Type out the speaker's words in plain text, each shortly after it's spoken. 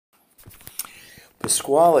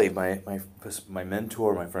Pasquale, my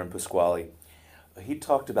mentor, my friend Pasquale, he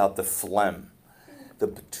talked about the phlegm, the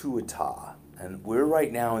pituita. And we're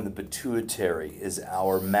right now in the pituitary, is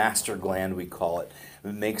our master gland, we call it.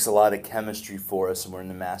 It makes a lot of chemistry for us, and we're in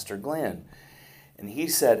the master gland. And he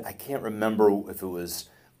said, I can't remember if it was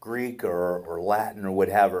Greek or Latin or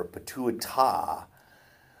whatever, pituita,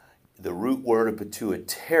 the root word of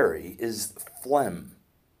pituitary is phlegm.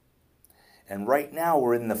 And right now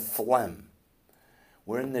we're in the phlegm.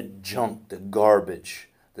 We're in the junk, the garbage,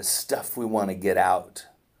 the stuff we want to get out.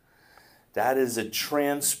 That is a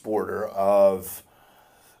transporter of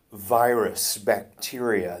virus,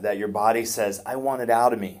 bacteria that your body says, I want it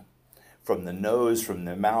out of me. From the nose, from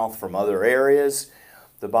the mouth, from other areas,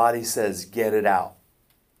 the body says, get it out.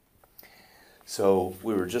 So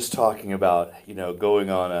we were just talking about, going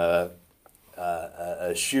on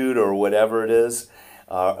a shoot or whatever it is,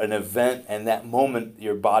 an event, and that moment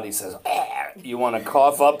your body says, you want to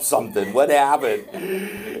cough up something. What happened?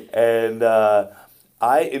 And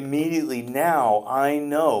I immediately now, I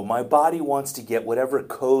know my body wants to get whatever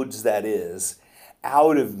codes that is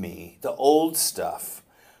out of me, the old stuff.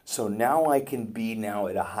 So now I can be now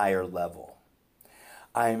at a higher level.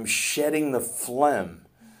 I'm shedding the phlegm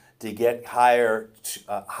to get higher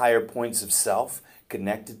points of self,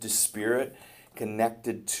 connected to spirit,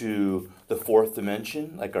 connected to the fourth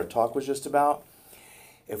dimension, like our talk was just about.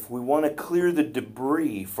 If we want to clear the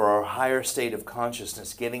debris for our higher state of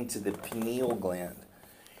consciousness, getting to the pineal gland.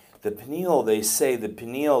 The pineal, they say the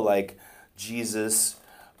pineal, like Jesus,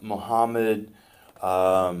 Muhammad,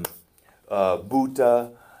 Buddha,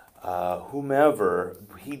 whomever,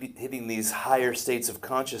 hitting these higher states of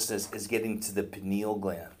consciousness is getting to the pineal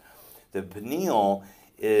gland. The pineal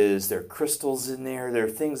is, there are crystals in there, there are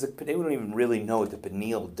things that they don't even really know what the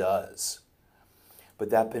pineal does.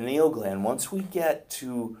 But that pineal gland, once we get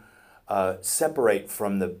to separate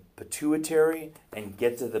from the pituitary and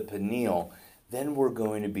get to the pineal, then we're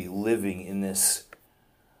going to be living in this,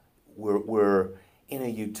 we're in a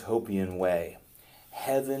utopian way.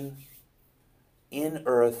 Heaven in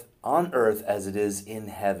earth, on earth as it is in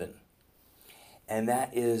heaven. And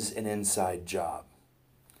that is an inside job.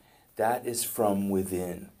 That is from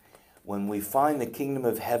within. When we find the kingdom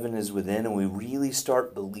of heaven is within and we really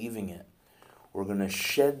start believing it, we're going to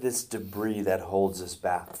shed this debris that holds us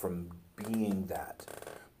back from being that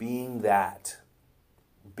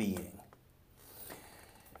being.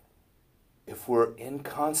 If we're in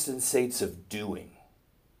constant states of doing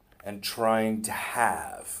and trying to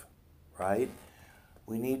have, right?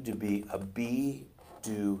 We need to be a be,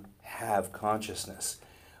 do, have consciousness.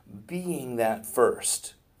 Being that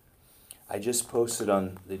first. I just posted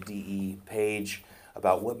on the DE page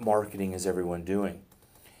about what marketing is everyone doing.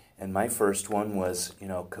 And my first one was,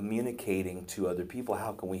 communicating to other people.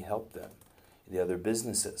 How can we help them? The other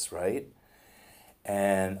businesses, right?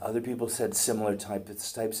 And other people said similar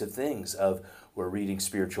types of things of, we're reading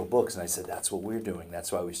spiritual books. And I said, that's what we're doing.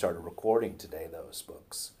 That's why we started recording today, those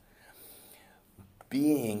books.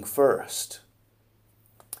 Being first.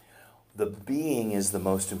 The being is the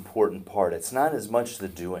most important part. It's not as much the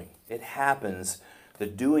doing. It happens. The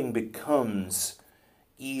doing becomes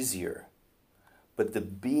easier. But the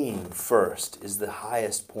being first is the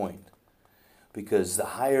highest point. Because the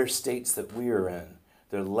higher states that we are in,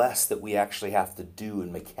 they're less that we actually have to do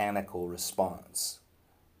in mechanical response.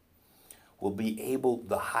 We'll be able,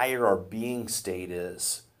 the higher our being state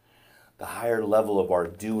is, the higher level of our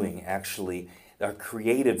doing actually, our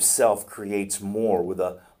creative self creates more with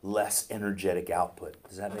a less energetic output.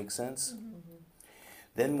 Does that make sense? Mm-hmm.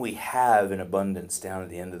 Then we have an abundance down at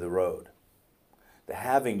the end of the road. The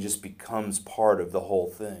having just becomes part of the whole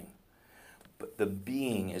thing. But the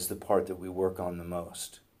being is the part that we work on the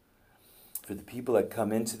most. For the people that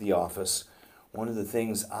come into the office, one of the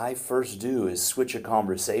things I first do is switch a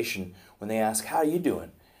conversation when they ask, how are you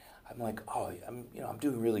doing? I'm like, I'm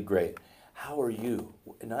doing really great. How are you?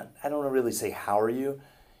 And I don't really say, how are you?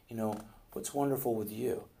 What's wonderful with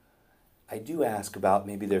you? I do ask about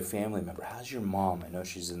maybe their family member. How's your mom? I know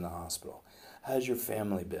she's in the hospital. How's your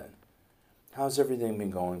family been? How's everything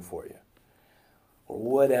been going for you? Or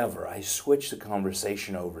whatever. I switch the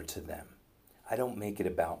conversation over to them. I don't make it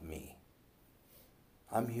about me.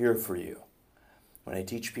 I'm here for you. When I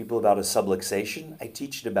teach people about a subluxation, I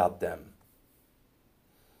teach it about them.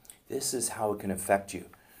 This is how it can affect you.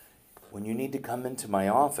 When you need to come into my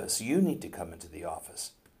office, you need to come into the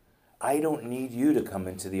office. I don't need you to come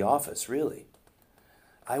into the office, really.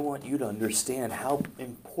 I want you to understand how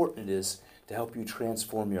important it is to help you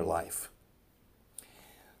transform your life.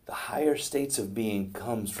 The higher states of being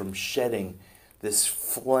comes from shedding this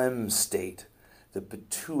phlegm state, the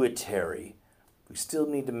pituitary, We still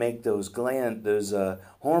need to make those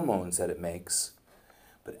hormones that it makes.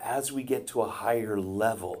 But as we get to a higher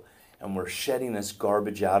level and we're shedding this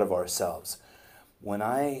garbage out of ourselves, when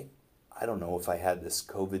I don't know if I had this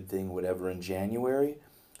COVID thing, whatever, in January,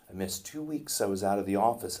 I missed 2 weeks. I was out of the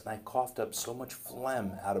office and I coughed up so much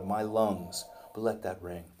phlegm out of my lungs. But let that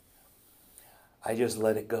ring. I just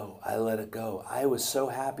let it go. I let it go. I was so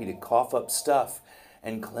happy to cough up stuff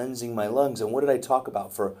and cleansing my lungs. And what did I talk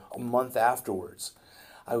about for a month afterwards?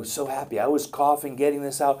 I was so happy. I was coughing, getting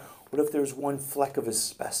this out. What if there's one fleck of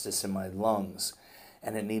asbestos in my lungs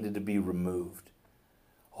and it needed to be removed?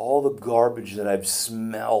 All the garbage that I've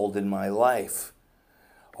smelled in my life,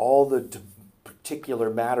 all the particular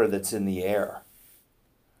matter that's in the air,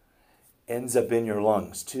 ends up in your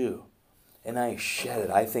lungs too. And I shed it.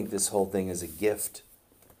 I think this whole thing is a gift.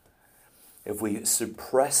 If we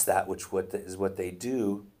suppress that, which is what they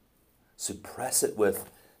do, suppress it with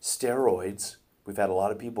steroids. We've had a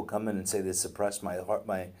lot of people come in and say they suppressed my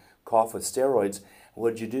cough with steroids. What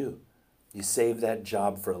did you do? You save that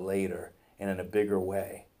job for later and in a bigger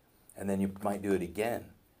way. And then you might do it again.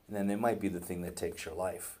 And then it might be the thing that takes your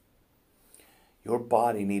life. Your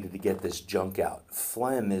body needed to get this junk out.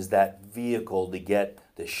 Phlegm is that vehicle to get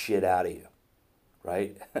the shit out of you,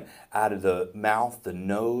 right? Out of the mouth, the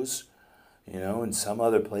nose, and some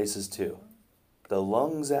other places too. The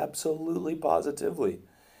lungs, absolutely, positively.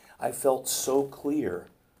 I felt so clear.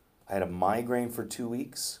 I had a migraine for 2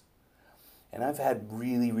 weeks, and I've had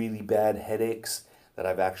really, really bad headaches that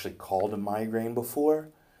I've actually called a migraine before,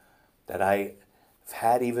 that I've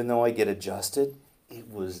had even though I get adjusted. It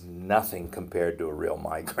was nothing compared to a real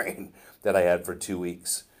migraine that I had for 2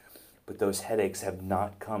 weeks. But those headaches have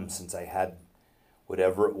not come since I had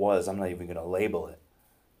whatever it was. I'm not even going to label it.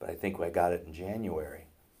 But I think I got it in January.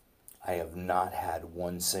 I have not had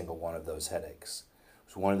one single one of those headaches.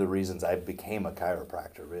 It's one of the reasons I became a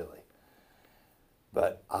chiropractor, really.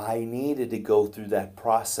 But I needed to go through that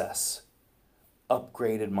process.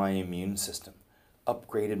 Upgraded my immune system.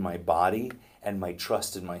 Upgraded my body and my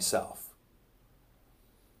trust in myself.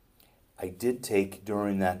 I did take,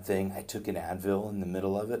 during that thing, I took an Advil in the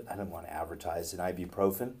middle of it. I didn't want to advertise an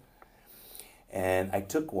ibuprofen. And I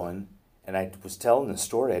took one, and I was telling the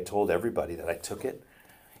story. I told everybody that I took it.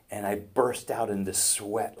 And I burst out into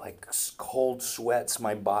sweat, like cold sweats.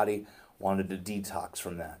 My body wanted to detox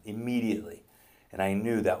from that immediately. And I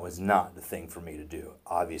knew that was not the thing for me to do.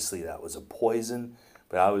 Obviously, that was a poison,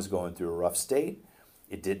 but I was going through a rough state.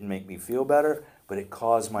 It didn't make me feel better, but it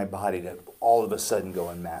caused my body to all of a sudden go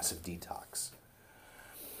in massive detox.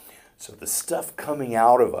 So the stuff coming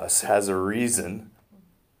out of us has a reason,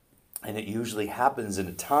 and it usually happens in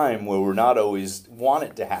a time where we're not always want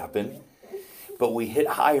it to happen, but we hit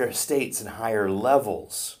higher states and higher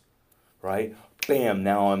levels, right? Bam,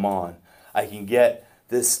 now I'm on. I can get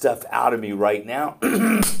this stuff out of me right now.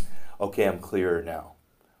 Okay, I'm clearer now.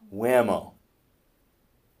 Whammo.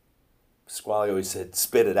 Squally always said,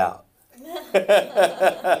 spit it out.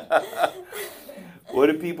 What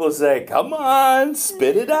do people say? Come on,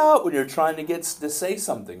 spit it out when you're trying to get to say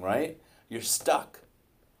something, right? You're stuck.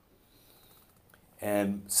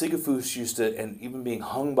 And Sisyphus used to, and even being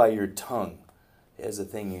hung by your tongue, is a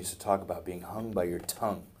thing he used to talk about, being hung by your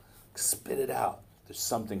tongue. Spit it out. There's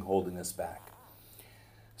something holding us back.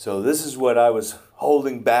 So this is what I was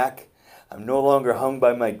holding back. I'm no longer hung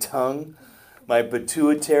by my tongue, my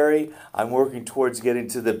pituitary. I'm working towards getting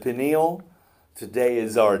to the pineal. Today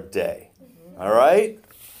is our day. All right?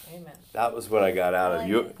 Amen. That was what I got out of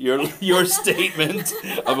your statement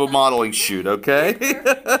of a modeling shoot, okay?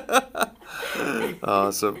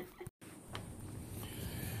 Awesome.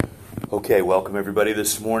 Okay, welcome everybody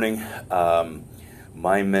this morning.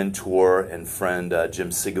 My mentor and friend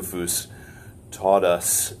Jim Sisyphus taught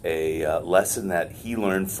us a lesson that he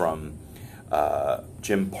learned from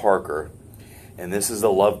Jim Parker, and this is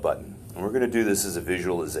the love button. And we're going to do this as a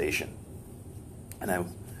visualization. And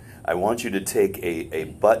I want you to take a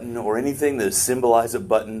button or anything that symbolize a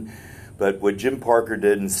button, but what Jim Parker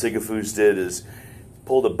did and Sisyphus did is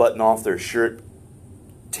pulled a button off their shirt,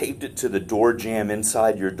 taped it to the door jamb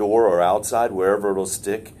inside your door or outside, wherever it'll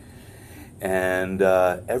stick. And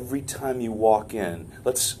every time you walk in,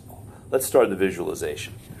 let's start the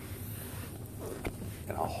visualization.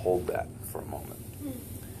 And I'll hold that for a moment.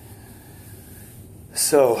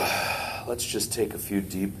 So let's just take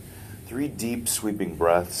three deep sweeping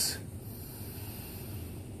breaths.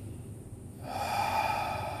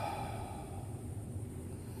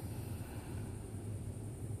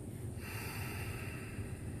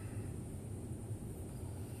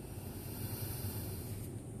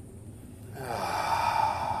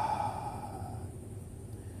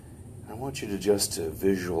 I want you to just to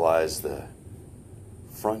visualize the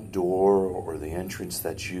front door or the entrance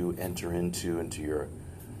that you enter into your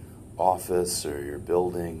office or your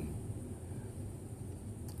building.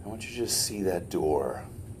 I want you to just see that door.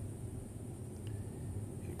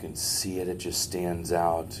 You can see it, it just stands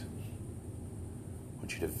out. I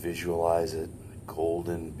want you to visualize it, a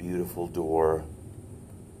golden, beautiful door.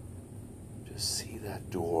 Just see that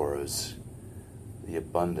door as the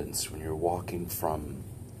abundance when you're walking from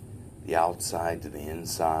the outside to the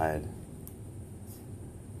inside.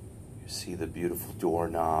 You see the beautiful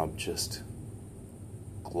doorknob just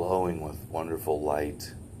glowing with wonderful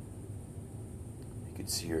light. You can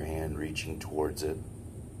see your hand reaching towards it.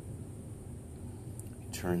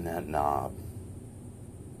 You turn that knob.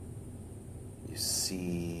 You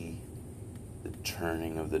see the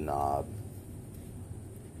turning of the knob.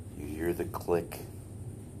 You hear the click.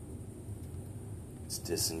 It's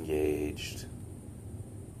disengaged.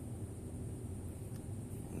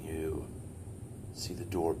 And you see the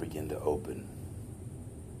door begin to open.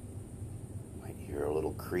 You might hear a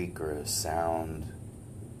little creak or a sound.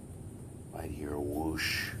 You might hear a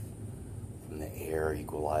whoosh from the air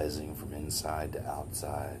equalizing from inside to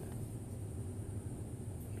outside.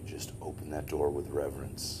 You just open that door with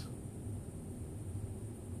reverence.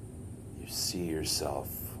 You see yourself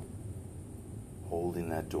holding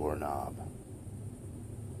that doorknob,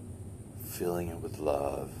 filling it with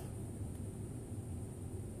love.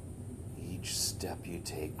 Each step you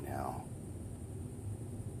take now,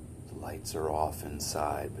 the lights are off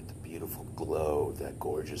inside, but the beautiful glow of that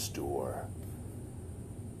gorgeous door,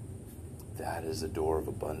 that is a door of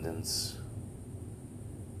abundance.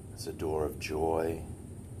 It's a door of joy.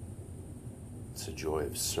 It's a joy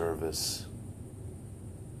of service.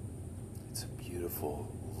 It's a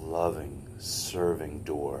beautiful, loving, serving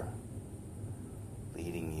door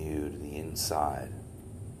leading you to the inside.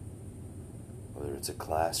 Whether it's a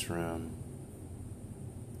classroom,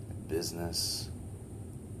 a business,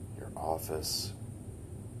 your office.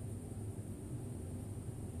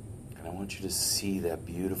 And I want you to see that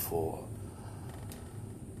beautiful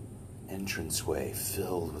entranceway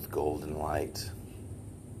filled with golden light.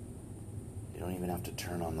 You don't even have to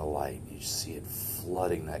turn on the light. You just see it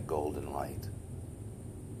flooding that golden light.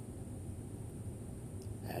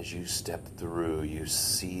 As you step through, you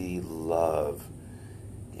see love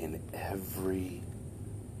in every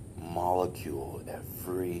molecule,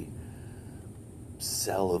 every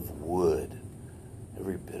cell of wood,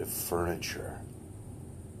 every bit of furniture,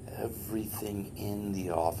 everything in the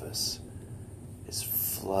office is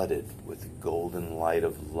flooded with the golden light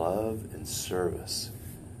of love and service.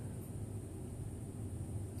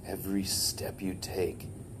 Every step you take,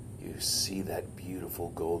 you see that beautiful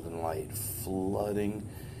golden light flooding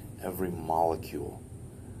every molecule.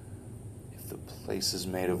 If the place is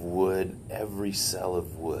made of wood, every cell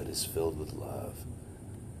of wood is filled with love.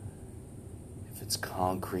 If it's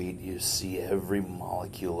concrete, you see every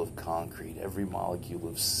molecule of concrete, every molecule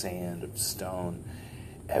of sand, of stone,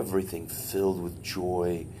 everything filled with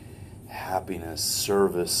joy, happiness,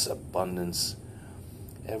 service, abundance.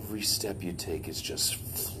 Every step you take is just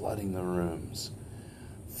flooding the rooms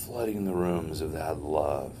of that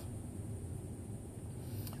love.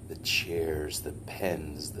 The chairs, the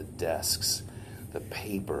pens, the desks, the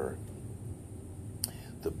paper,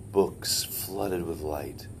 the books flooded with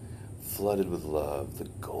light, flooded with love, the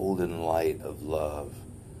golden light of love.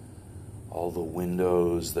 All the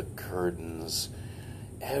windows, the curtains,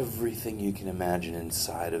 everything you can imagine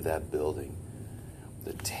inside of that building.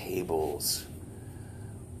 The tables,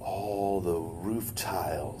 all the roof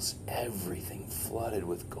tiles, everything flooded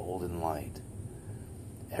with golden light.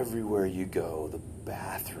 Everywhere you go, the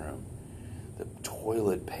bathroom, the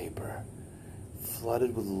toilet paper,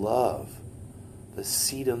 flooded with love. The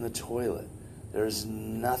seat on the toilet, there's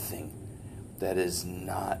nothing that is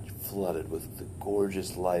not flooded with the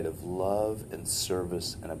gorgeous light of love and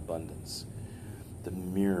service and abundance. The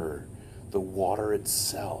mirror, the water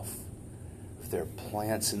itself. If there are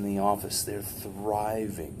plants in the office, they're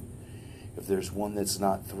thriving. If there's one that's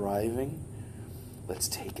not thriving, let's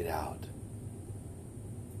take it out.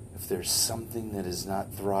 If there's something that is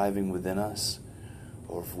not thriving within us,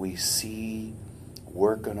 or if we see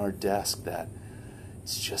work on our desk that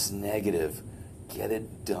it's just negative, get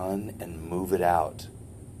it done and move it out.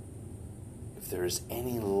 If there's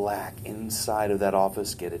any lack inside of that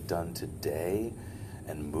office, get it done today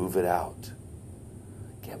and move it out.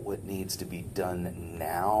 Get what needs to be done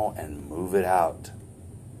now and move it out.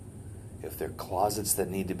 If there are closets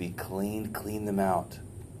that need to be cleaned, clean them out.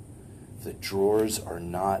 If the drawers are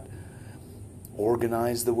not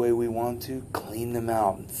organized the way we want to, clean them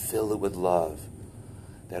out and fill it with love.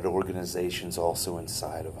 That organization's also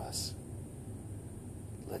inside of us.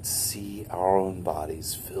 Let's see our own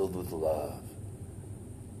bodies filled with love,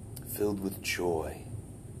 filled with joy,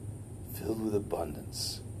 filled with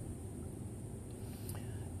abundance.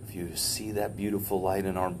 If you see that beautiful light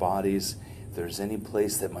in our bodies, if there's any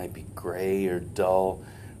place that might be gray or dull,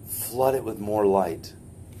 flood it with more light.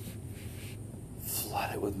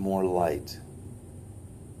 Flood it with more light.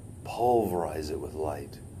 Pulverize it with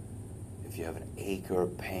light. If you have an ache or a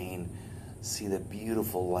pain, see that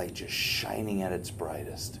beautiful light just shining at its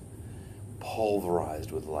brightest.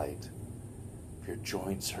 Pulverized with light. If your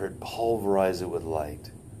joints hurt, pulverize it with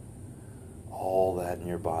light. All that in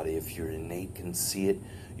your body. If your innate can see it,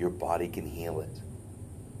 your body can heal it.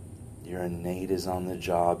 Your innate is on the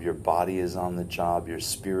job. Your body is on the job. Your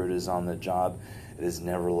spirit is on the job. It has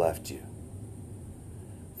never left you.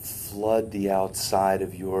 Flood the outside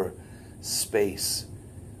of your space.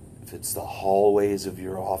 If it's the hallways of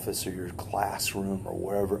your office or your classroom or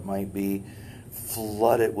wherever it might be,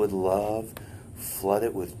 flood it with love, flood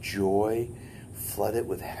it with joy, flood it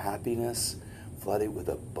with happiness, flood it with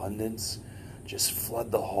abundance. Just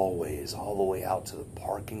flood the hallways all the way out to the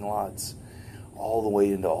parking lots, all the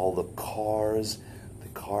way into all the cars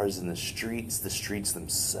in the streets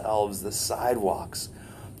themselves, the sidewalks.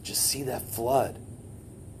 Just see that flood.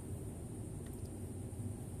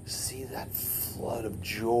 See that flood of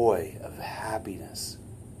joy, of happiness.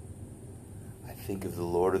 I think of the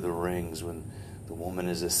Lord of the Rings when the woman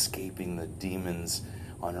is escaping the demons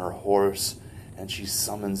on her horse and she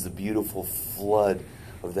summons the beautiful flood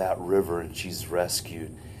of that river and she's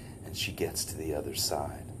rescued and she gets to the other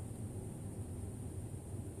side.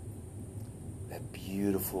 That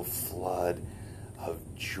beautiful flood of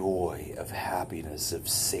joy, of happiness, of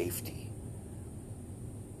safety.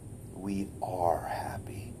 We are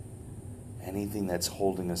happy. Anything that's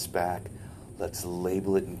holding us back, let's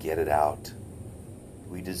label it and get it out.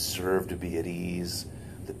 We deserve to be at ease.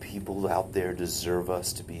 The people out there deserve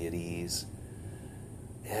us to be at ease.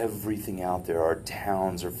 Everything out there, our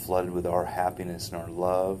towns are flooded with our happiness and our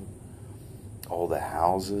love. All the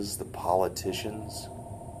houses, the politicians.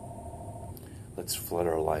 Let's flood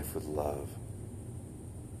our life with love.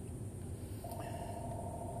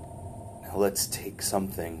 Now let's take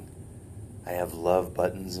something. I have love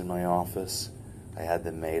buttons in my office. I had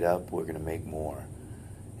them made up. We're going to make more.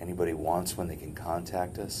 Anybody wants one, they can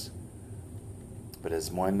contact us. But as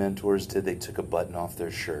my mentors did, they took a button off their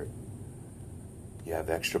shirt. You have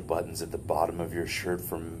extra buttons at the bottom of your shirt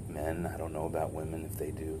for men. I don't know about women if they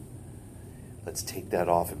do. Let's take that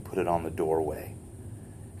off and put it on the doorway.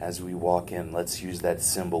 As we walk in, let's use that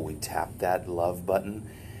symbol. We tap that love button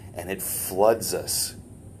and it floods us.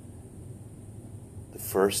 The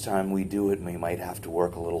first time we do it, we might have to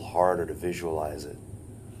work a little harder to visualize it.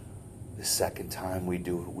 The second time we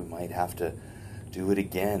do it, we might have to do it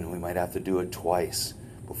again. We might have to do it twice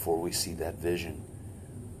before we see that vision.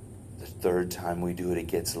 The third time we do it, it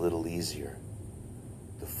gets a little easier.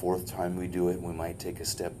 The fourth time we do it, we might take a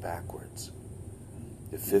step backwards.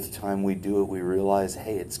 The fifth time we do it, we realize,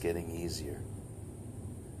 hey, it's getting easier.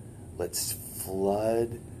 Let's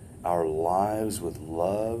flood our lives with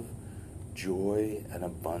love, joy, and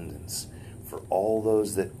abundance for all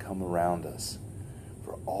those that come around us,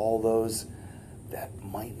 for all those that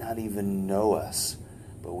might not even know us,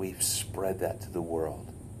 but we've spread that to the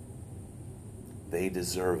world. They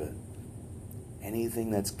deserve it. Anything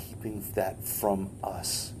that's keeping that from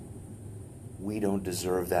us, we don't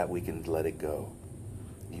deserve that. We can let it go.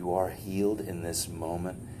 You are healed in this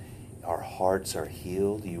moment. Our hearts are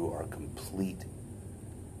healed. You are complete.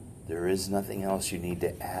 There is nothing else you need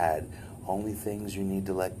to add. Only things you need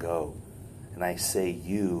to let go. And I say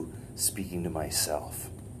you, speaking to myself.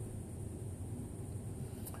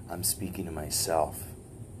 I'm speaking to myself.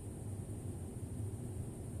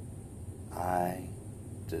 I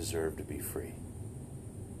deserve to be free.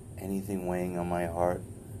 Anything weighing on my heart,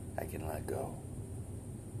 I can let go.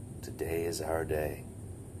 Today is our day.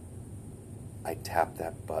 I tap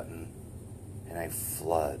that button and I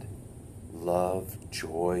flood love,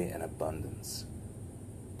 joy, and abundance.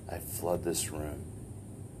 I flood this room.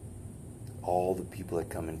 All the people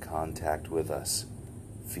that come in contact with us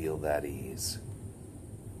feel that ease.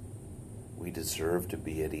 We deserve to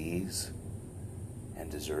be at ease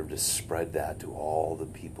and deserve to spread that to all the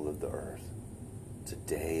people of the earth.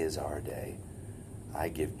 Today is our day. I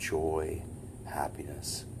give joy,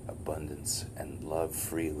 happiness, abundance, and love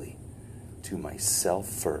freely to myself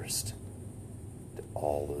first, to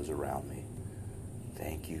all those around me.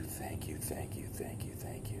 Thank you, thank you, thank you, thank you,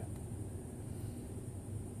 thank you.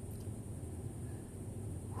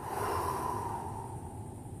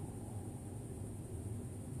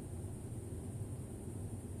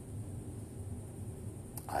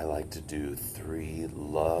 I like to do 3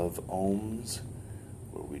 love ohms,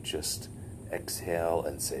 where we just exhale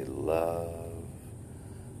and say love.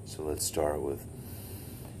 So let's start with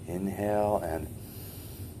inhale and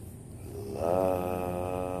love.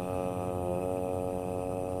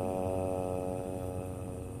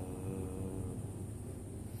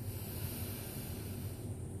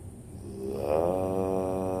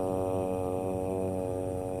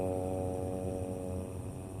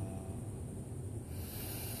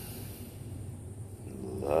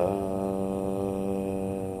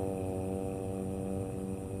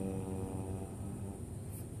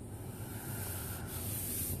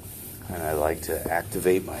 And I like to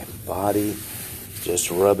activate my body,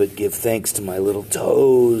 just rub it, give thanks to my little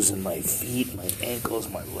toes and my feet, my ankles,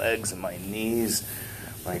 my legs and my knees,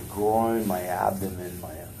 my groin, my abdomen,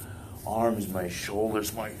 my arms, my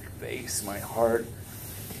shoulders, my face, my heart,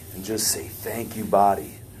 and just say thank you,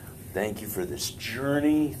 body. Thank you for this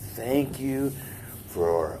journey. Thank you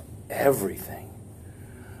for everything.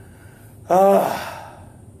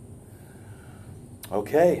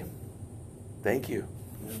 Okay. Thank you.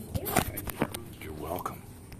 Thank you.